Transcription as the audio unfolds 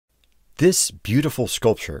This beautiful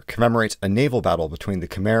sculpture commemorates a naval battle between the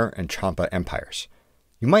Khmer and Champa empires.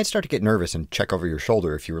 You might start to get nervous and check over your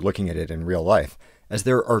shoulder if you were looking at it in real life, as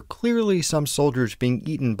there are clearly some soldiers being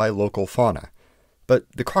eaten by local fauna.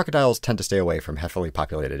 But the crocodiles tend to stay away from heavily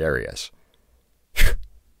populated areas. Phew,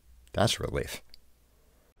 that's a relief.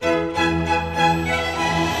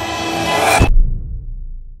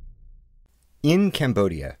 In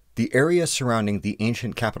Cambodia, the area surrounding the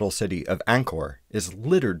ancient capital city of Angkor is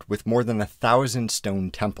littered with more than 1,000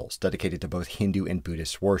 stone temples dedicated to both Hindu and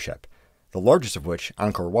Buddhist worship, the largest of which,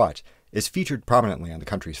 Angkor Wat, is featured prominently on the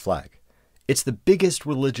country's flag. It's the biggest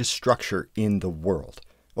religious structure in the world,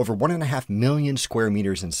 over 1.5 million square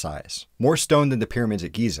meters in size, more stone than the pyramids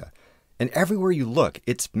at Giza, and everywhere you look,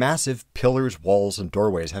 its massive pillars, walls, and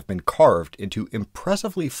doorways have been carved into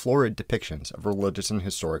impressively florid depictions of religious and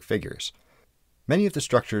historic figures. Many of the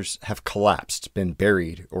structures have collapsed, been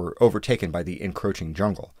buried, or overtaken by the encroaching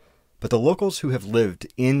jungle, but the locals who have lived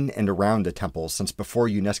in and around the temples since before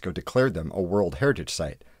UNESCO declared them a World Heritage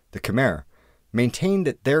Site, the Khmer, maintain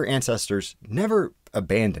that their ancestors never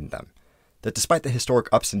abandoned them, that despite the historic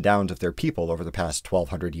ups and downs of their people over the past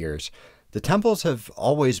 1,200 years, the temples have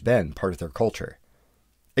always been part of their culture.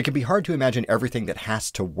 It can be hard to imagine everything that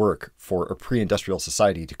has to work for a pre-industrial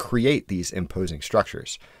society to create these imposing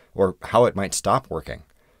structures, or how it might stop working.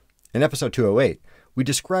 In episode 208, we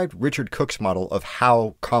described Richard Cook's model of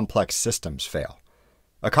how complex systems fail.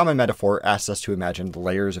 A common metaphor asks us to imagine the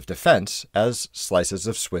layers of defense as slices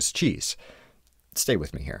of Swiss cheese. Stay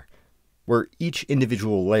with me here, where each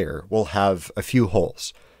individual layer will have a few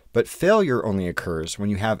holes, but failure only occurs when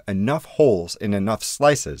you have enough holes in enough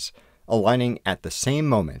slices aligning at the same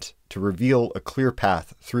moment to reveal a clear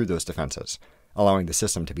path through those defenses, allowing the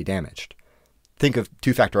system to be damaged. Think of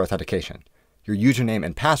two-factor authentication. Your username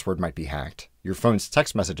and password might be hacked, your phone's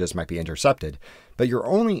text messages might be intercepted, but you're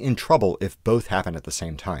only in trouble if both happen at the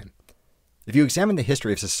same time. If you examine the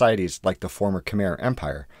history of societies like the former Khmer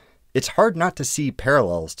Empire, it's hard not to see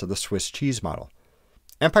parallels to the Swiss cheese model.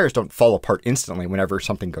 Empires don't fall apart instantly whenever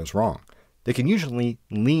something goes wrong. They can usually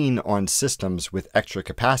lean on systems with extra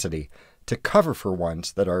capacity to cover for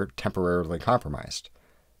ones that are temporarily compromised.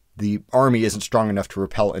 The army isn't strong enough to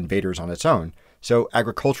repel invaders on its own, so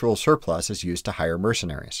agricultural surplus is used to hire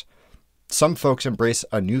mercenaries. Some folks embrace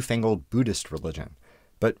a newfangled Buddhist religion,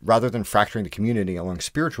 but rather than fracturing the community along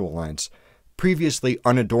spiritual lines, previously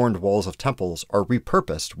unadorned walls of temples are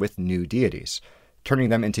repurposed with new deities, turning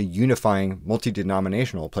them into unifying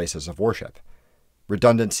multi-denominational places of worship.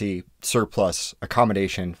 Redundancy, surplus,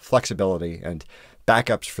 accommodation, flexibility, and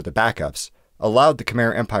backups for the backups allowed the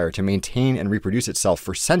Khmer Empire to maintain and reproduce itself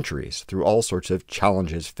for centuries through all sorts of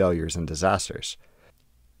challenges, failures, and disasters.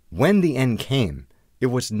 When the end came, it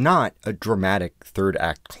was not a dramatic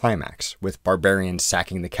third-act climax, with barbarians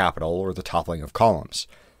sacking the capital or the toppling of columns.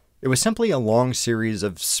 It was simply a long series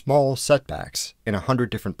of small setbacks in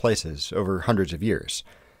 100 different places over hundreds of years,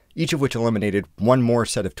 each of which eliminated one more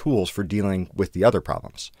set of tools for dealing with the other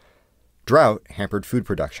problems. Drought hampered food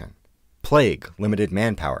production. Plague limited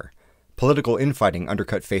manpower. Political infighting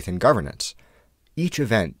undercut faith in governance. Each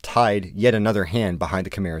event tied yet another hand behind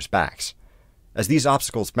the Khmer's backs. As these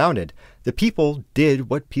obstacles mounted, the people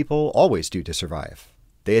did what people always do to survive.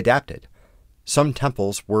 They adapted. Some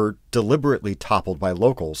temples were deliberately toppled by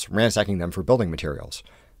locals ransacking them for building materials,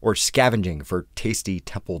 or scavenging for tasty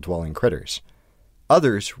temple-dwelling critters.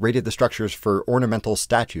 Others raided the structures for ornamental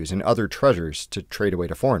statues and other treasures to trade away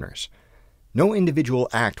to foreigners. No individual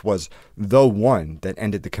act was the one that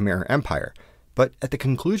ended the Khmer Empire, but at the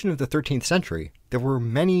conclusion of the 13th century, there were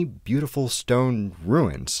many beautiful stone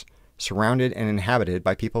ruins surrounded and inhabited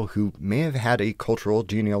by people who may have had a cultural,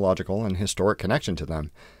 genealogical, and historic connection to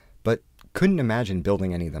them, but couldn't imagine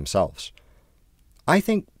building any themselves. I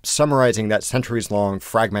think summarizing that centuries-long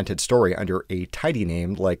fragmented story under a tidy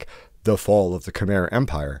name like The Fall of the Khmer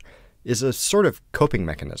Empire is a sort of coping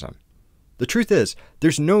mechanism. The truth is,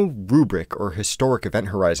 there's no rubric or historic event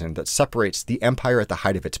horizon that separates the empire at the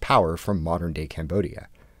height of its power from modern-day Cambodia.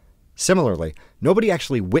 Similarly, nobody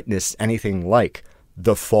actually witnessed anything like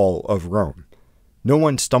the fall of Rome. No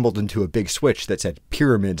one stumbled into a big switch that said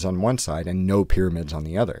pyramids on one side and no pyramids on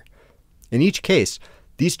the other. In each case,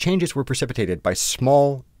 these changes were precipitated by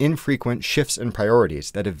small, infrequent shifts in priorities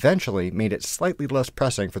that eventually made it slightly less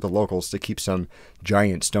pressing for the locals to keep some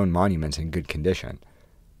giant stone monuments in good condition.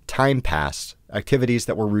 Time passed, activities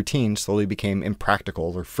that were routine slowly became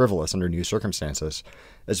impractical or frivolous under new circumstances,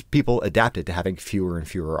 as people adapted to having fewer and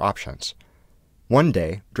fewer options. One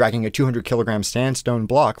day, dragging a 200-kilogram sandstone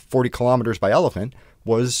block 40 kilometers by elephant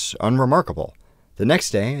was unremarkable. The next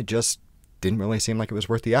day, it just didn't really seem like it was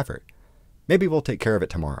worth the effort. Maybe we'll take care of it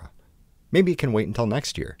tomorrow. maybe it can wait until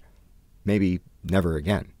next year. Maybe never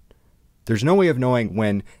again. There's no way of knowing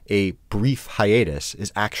when a brief hiatus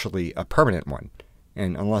is actually a permanent one.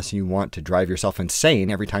 And unless you want to drive yourself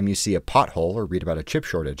insane every time you see a pothole or read about a chip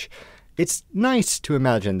shortage, it's nice to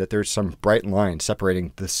imagine that there's some bright line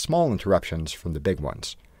separating the small interruptions from the big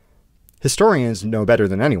ones. Historians know better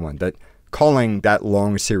than anyone that calling that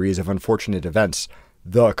long series of unfortunate events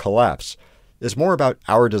the collapse is more about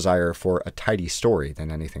our desire for a tidy story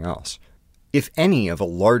than anything else. If any of a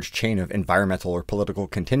large chain of environmental or political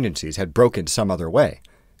contingencies had broken some other way,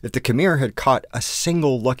 if the Khmer had caught a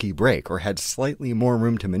single lucky break or had slightly more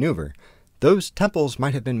room to maneuver, those temples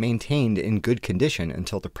might have been maintained in good condition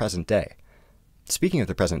until the present day. Speaking of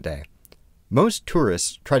the present day, most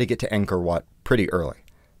tourists try to get to Angkor Wat pretty early,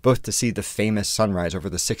 both to see the famous sunrise over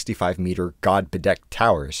the 65-meter god-bedecked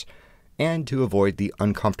towers and to avoid the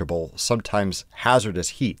uncomfortable, sometimes hazardous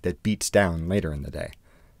heat that beats down later in the day.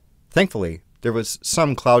 Thankfully, there was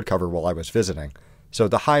some cloud cover while I was visiting, so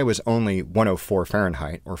the high was only 104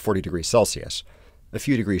 Fahrenheit or 40 degrees Celsius, a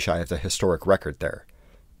few degrees shy of the historic record there.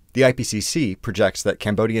 The IPCC projects that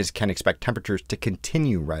Cambodians can expect temperatures to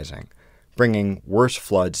continue rising, bringing worse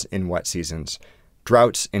floods in wet seasons,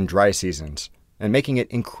 droughts in dry seasons, and making it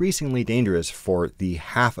increasingly dangerous for the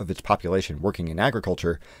half of its population working in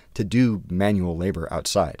agriculture to do manual labor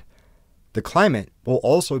outside. The climate will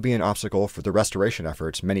also be an obstacle for the restoration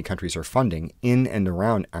efforts many countries are funding in and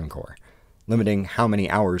around Angkor, limiting how many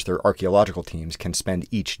hours their archaeological teams can spend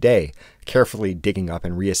each day carefully digging up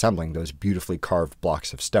and reassembling those beautifully carved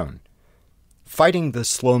blocks of stone. Fighting the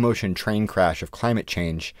slow-motion train crash of climate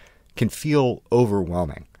change can feel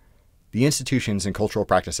overwhelming. The institutions and cultural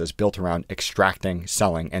practices built around extracting,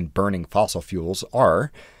 selling, and burning fossil fuels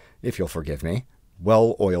are, if you'll forgive me,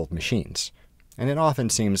 well-oiled machines, and it often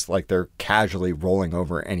seems like they're casually rolling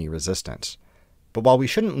over any resistance. But while we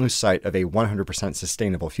shouldn't lose sight of a 100%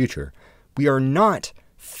 sustainable future, we are not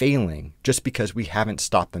failing just because we haven't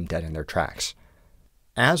stopped them dead in their tracks.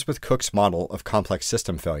 As with Cook's model of complex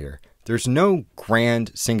system failure, there's no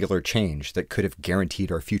grand singular change that could have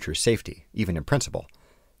guaranteed our future safety, even in principle.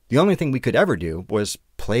 The only thing we could ever do was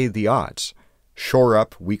play the odds, shore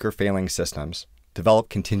up weaker failing systems, develop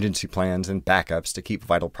contingency plans and backups to keep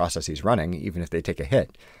vital processes running, even if they take a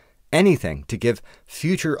hit. Anything to give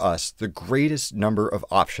future us the greatest number of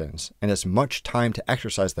options and as much time to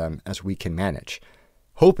exercise them as we can manage,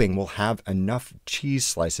 hoping we'll have enough cheese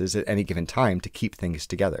slices at any given time to keep things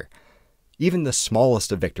together. Even the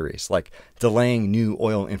smallest of victories, like delaying new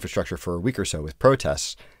oil infrastructure for a week or so with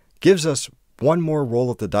protests, gives us one more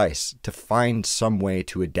roll of the dice to find some way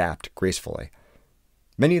to adapt gracefully.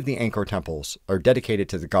 Many of the Angkor temples are dedicated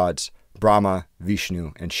to the gods Brahma,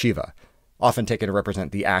 Vishnu, and Shiva, often taken to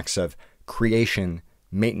represent the acts of creation,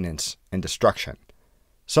 maintenance, and destruction.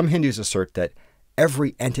 Some Hindus assert that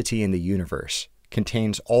every entity in the universe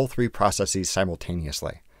contains all three processes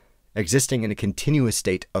simultaneously, existing in a continuous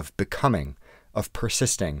state of becoming, of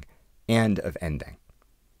persisting, and of ending.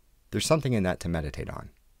 There's something in that to meditate on.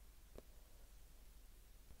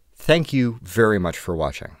 Thank you very much for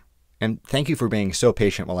watching, and thank you for being so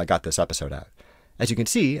patient while I got this episode out. As you can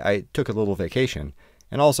see, I took a little vacation,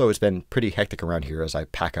 and also it's been pretty hectic around here as I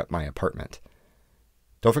pack up my apartment.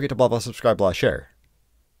 Don't forget to blah blah subscribe, blah share,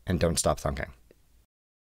 and don't stop thunking.